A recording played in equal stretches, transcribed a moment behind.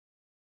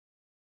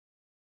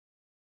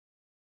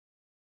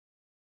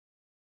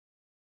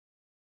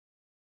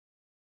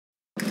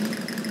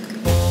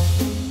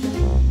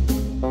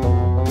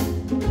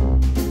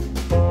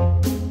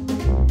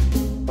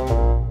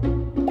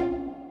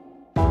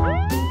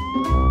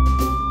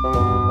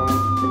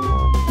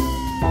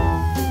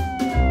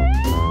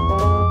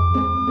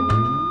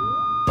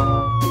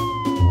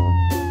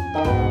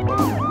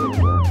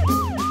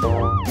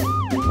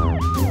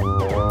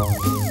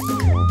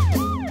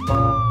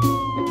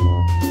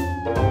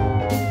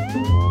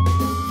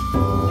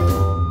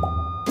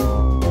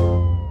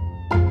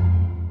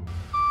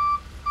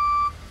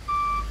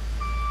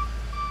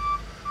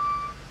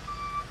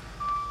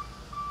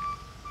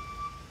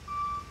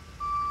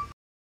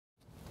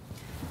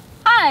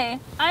Hi,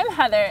 I'm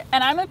Heather,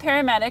 and I'm a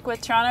paramedic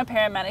with Toronto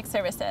Paramedic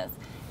Services,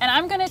 and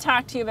I'm going to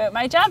talk to you about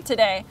my job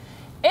today.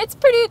 It's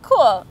pretty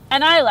cool,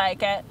 and I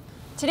like it.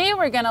 Today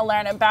we're going to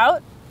learn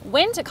about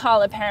when to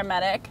call a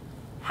paramedic,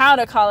 how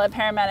to call a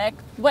paramedic,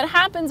 what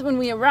happens when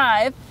we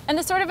arrive, and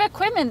the sort of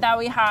equipment that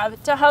we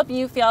have to help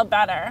you feel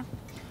better.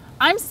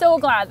 I'm so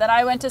glad that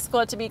I went to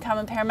school to become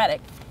a paramedic.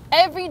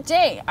 Every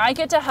day I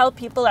get to help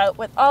people out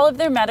with all of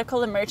their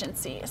medical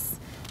emergencies.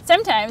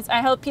 Sometimes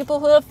I help people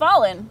who have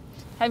fallen.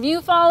 Have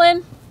you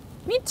fallen?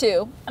 Me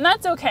too, and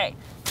that's okay.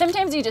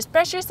 Sometimes you just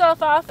brush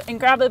yourself off and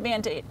grab a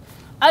Band-Aid.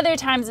 Other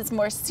times it's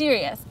more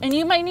serious, and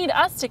you might need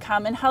us to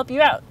come and help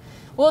you out.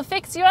 We'll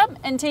fix you up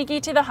and take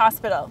you to the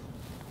hospital.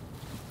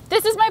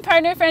 This is my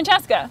partner,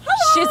 Francesca.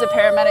 Hello. She's a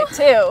paramedic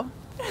too.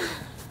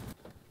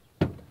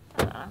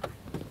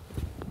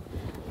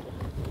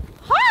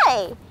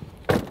 Hi!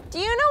 Do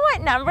you know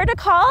what number to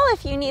call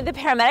if you need the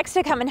paramedics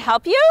to come and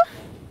help you?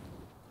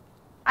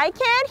 I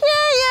can't hear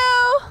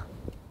you!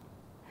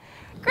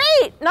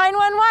 Great,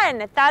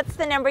 911. That's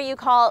the number you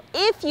call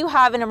if you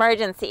have an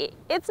emergency.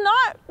 It's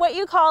not what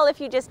you call if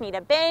you just need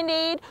a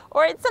Band-Aid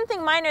or it's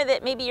something minor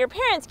that maybe your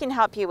parents can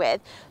help you with.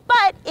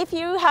 But if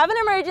you have an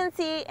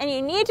emergency and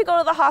you need to go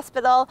to the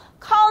hospital,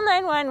 call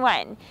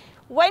 911.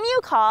 When you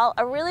call,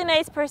 a really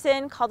nice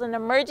person called an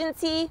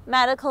emergency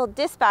medical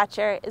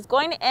dispatcher is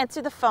going to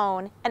answer the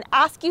phone and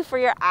ask you for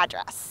your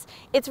address.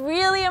 It's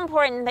really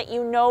important that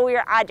you know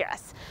your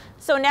address.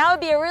 So now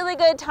would be a really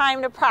good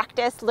time to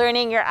practice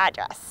learning your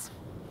address.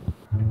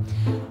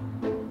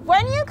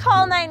 When you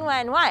call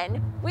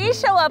 911, we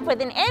show up with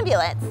an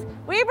ambulance.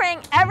 We bring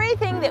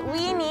everything that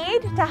we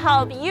need to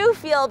help you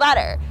feel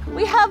better.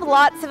 We have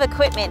lots of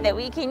equipment that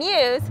we can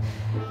use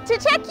to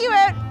check you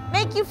out,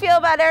 make you feel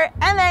better,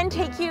 and then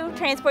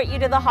transport you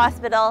to the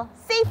hospital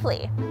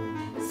safely.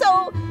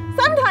 So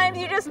sometimes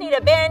you just need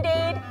a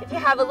Band-Aid if you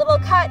have a little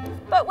cut,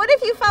 but what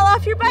if you fell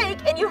off your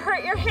bike and you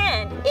hurt your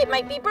hand? It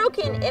might be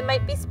broken, it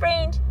might be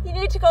sprained, you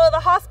need to go to the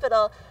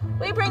hospital.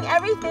 We bring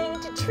everything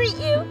to treat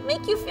you,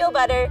 make you feel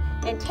better,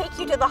 and take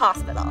you to the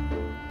hospital.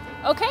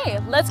 Okay,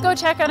 let's go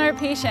check on our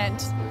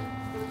patient.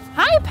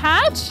 Hi,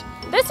 Patch.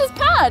 This is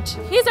Patch.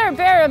 He's our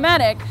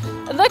Bearamedic.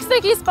 It looks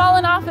like he's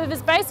fallen off of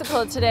his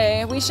bicycle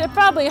today. We should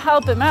probably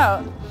help him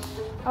out.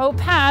 Oh,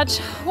 Patch,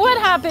 what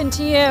happened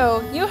to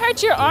you? You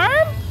hurt your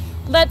arm?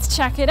 Let's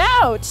check it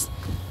out.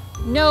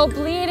 No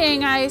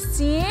bleeding, I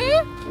see.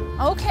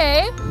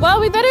 Okay,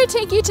 well, we better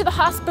take you to the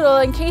hospital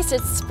in case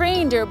it's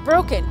sprained or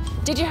broken.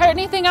 Did you hurt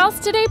anything else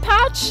today,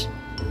 Patch?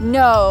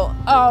 No,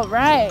 all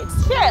right.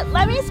 Here,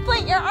 let me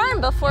splint your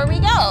arm before we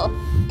go.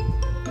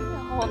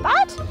 Hold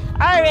that.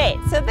 All right,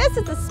 so this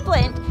is a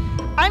splint.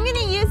 I'm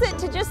gonna use it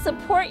to just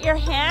support your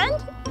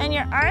hand and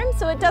your arm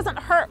so it doesn't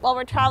hurt while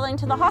we're traveling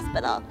to the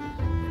hospital.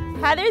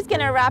 Heather's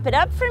gonna wrap it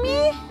up for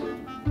me.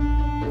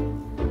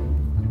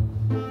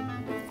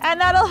 And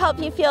that'll help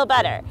you feel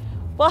better.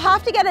 We'll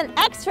have to get an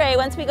x-ray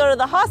once we go to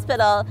the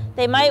hospital.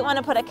 They might want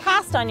to put a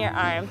cast on your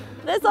arm.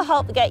 This will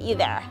help get you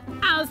there.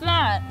 How's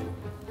that?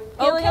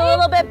 Feeling a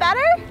little bit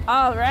better?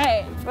 All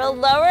right. We'll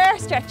lower our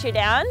stretcher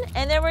down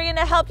and then we're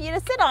gonna help you to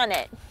sit on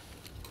it.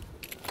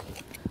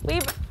 We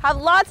have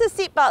lots of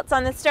seat belts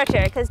on the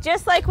stretcher because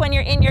just like when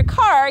you're in your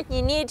car,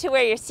 you need to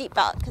wear your seat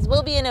belt because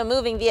we'll be in a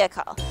moving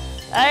vehicle. All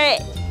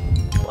right,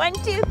 1,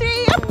 2,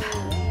 3, up.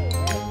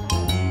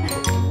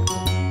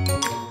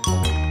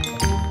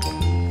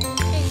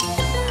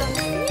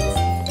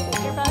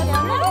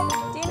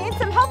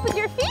 With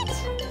your feet?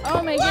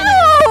 Oh my goodness.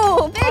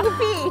 Whoa, big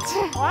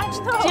feet. Watch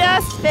those.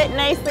 Just fit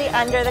nicely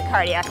under the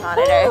cardiac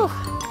monitor. Woo.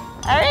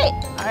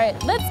 All right,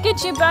 let's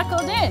get you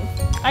buckled in.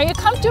 Are you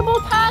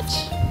comfortable,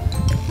 Patch?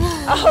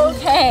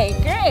 Okay,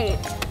 great.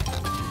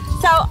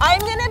 So I'm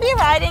gonna be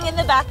riding in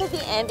the back of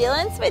the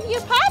ambulance with you,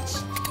 Patch,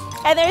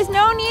 and there's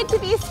no need to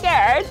be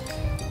scared.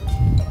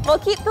 We'll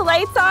keep the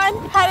lights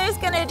on. Heather's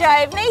gonna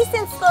drive nice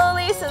and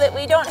slowly so that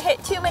we don't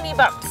hit too many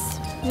bumps.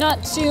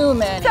 Not too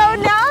many. So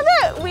now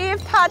that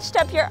we've patched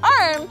up your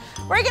arm,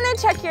 we're gonna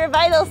check your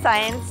vital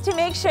signs to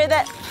make sure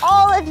that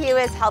all of you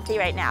is healthy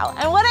right now.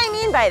 And what I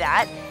mean by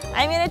that,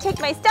 I'm gonna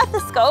take my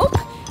stethoscope,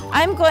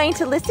 I'm going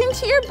to listen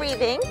to your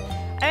breathing,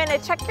 I'm gonna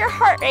check your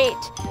heart rate,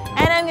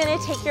 and I'm gonna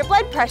take your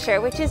blood pressure,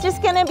 which is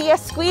just gonna be a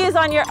squeeze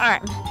on your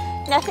arm.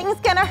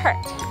 Nothing's gonna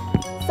hurt.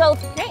 So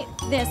great.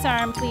 This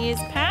arm, please,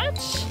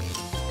 Patch.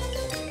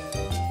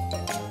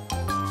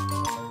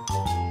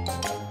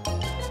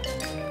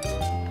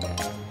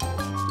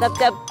 Dub,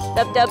 dub,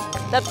 dub, dub,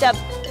 dub, dub,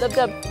 dub,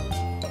 dub.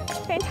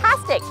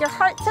 Fantastic, your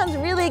heart sounds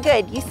really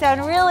good. You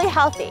sound really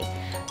healthy.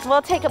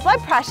 We'll take a blood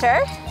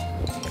pressure,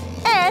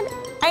 and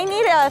I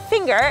need a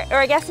finger, or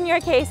I guess in your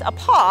case, a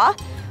paw.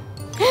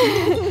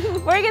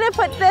 We're gonna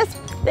put this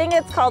thing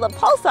that's called a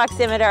pulse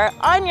oximeter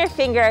on your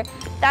finger.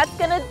 That's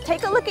gonna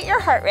take a look at your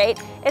heart rate.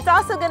 It's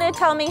also gonna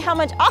tell me how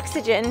much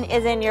oxygen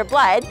is in your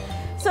blood,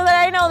 so that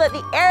I know that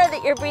the air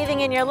that you're breathing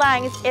in your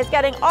lungs is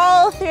getting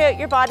all throughout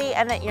your body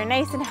and that you're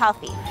nice and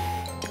healthy.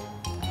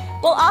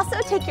 We'll also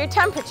take your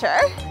temperature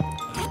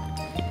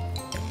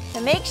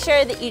to make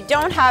sure that you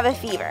don't have a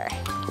fever.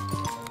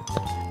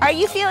 Are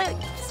you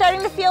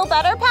starting to feel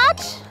better,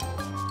 Patch?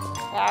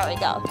 There we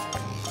go.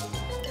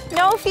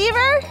 No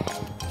fever?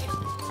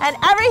 And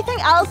everything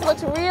else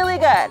looks really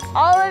good.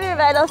 All of your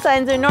vital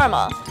signs are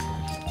normal.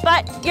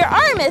 But your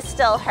arm is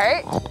still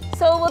hurt,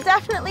 so we'll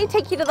definitely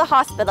take you to the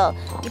hospital.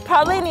 You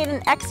probably need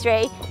an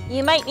x-ray.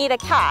 You might need a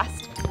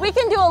cast. We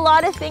can do a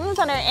lot of things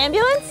on our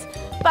ambulance,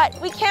 but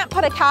we can't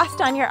put a cast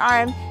on your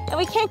arm and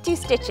we can't do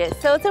stitches.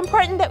 So it's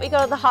important that we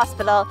go to the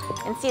hospital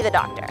and see the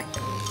doctor.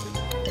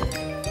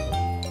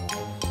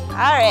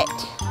 All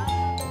right.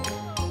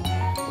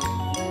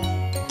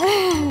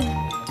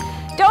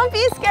 Don't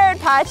be scared,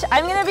 Patch.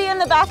 I'm gonna be in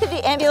the back of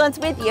the ambulance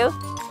with you.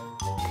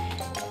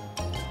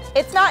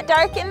 It's not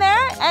dark in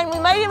there, and we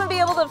might even be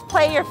able to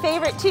play your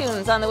favorite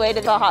tunes on the way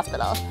to the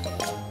hospital.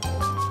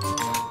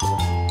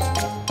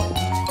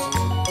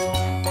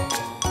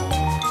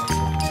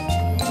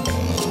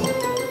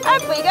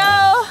 Up we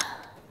go.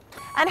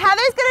 And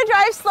Heather's gonna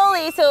drive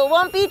slowly so it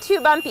won't be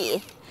too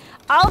bumpy.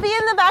 I'll be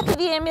in the back of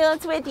the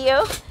ambulance with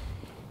you.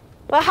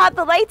 We'll have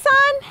the lights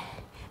on,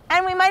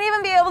 and we might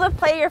even be able to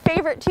play your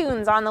favorite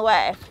tunes on the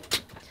way.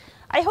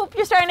 I hope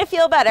you're starting to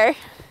feel better.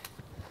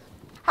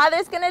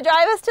 Heather's gonna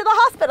drive us to the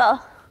hospital.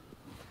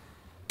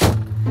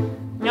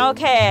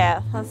 Okay,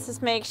 let's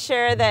just make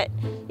sure that,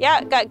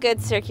 yeah, got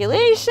good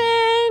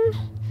circulation,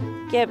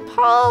 good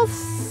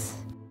pulse.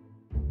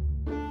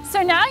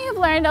 So now you've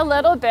learned a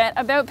little bit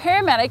about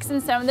paramedics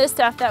and some of the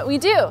stuff that we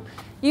do.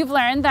 You've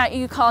learned that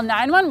you call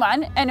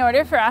 911 in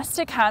order for us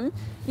to come.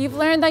 You've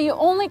learned that you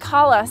only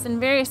call us in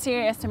very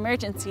serious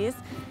emergencies.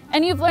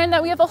 And you've learned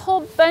that we have a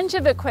whole bunch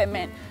of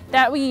equipment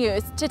that we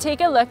use to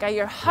take a look at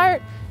your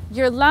heart,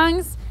 your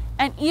lungs,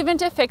 and even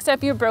to fix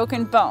up your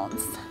broken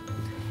bones.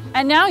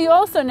 And now you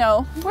also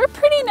know we're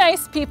pretty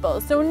nice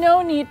people, so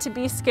no need to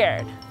be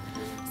scared.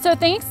 So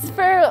thanks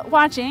for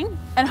watching,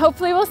 and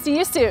hopefully we'll see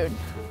you soon.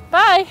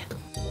 Bye.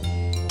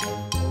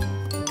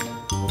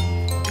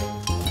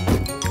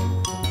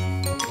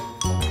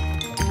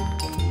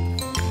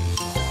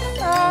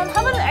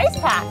 How about an ice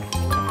pack?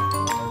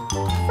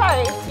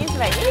 Sorry, excuse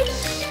my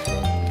reach.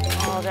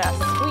 I'll just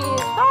squeeze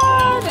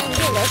that and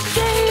give it a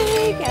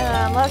shake.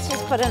 And let's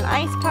just put an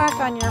ice pack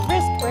on your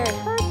wrist where it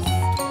hurts.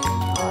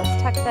 I'll just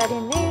tuck that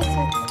in there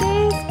so it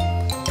stays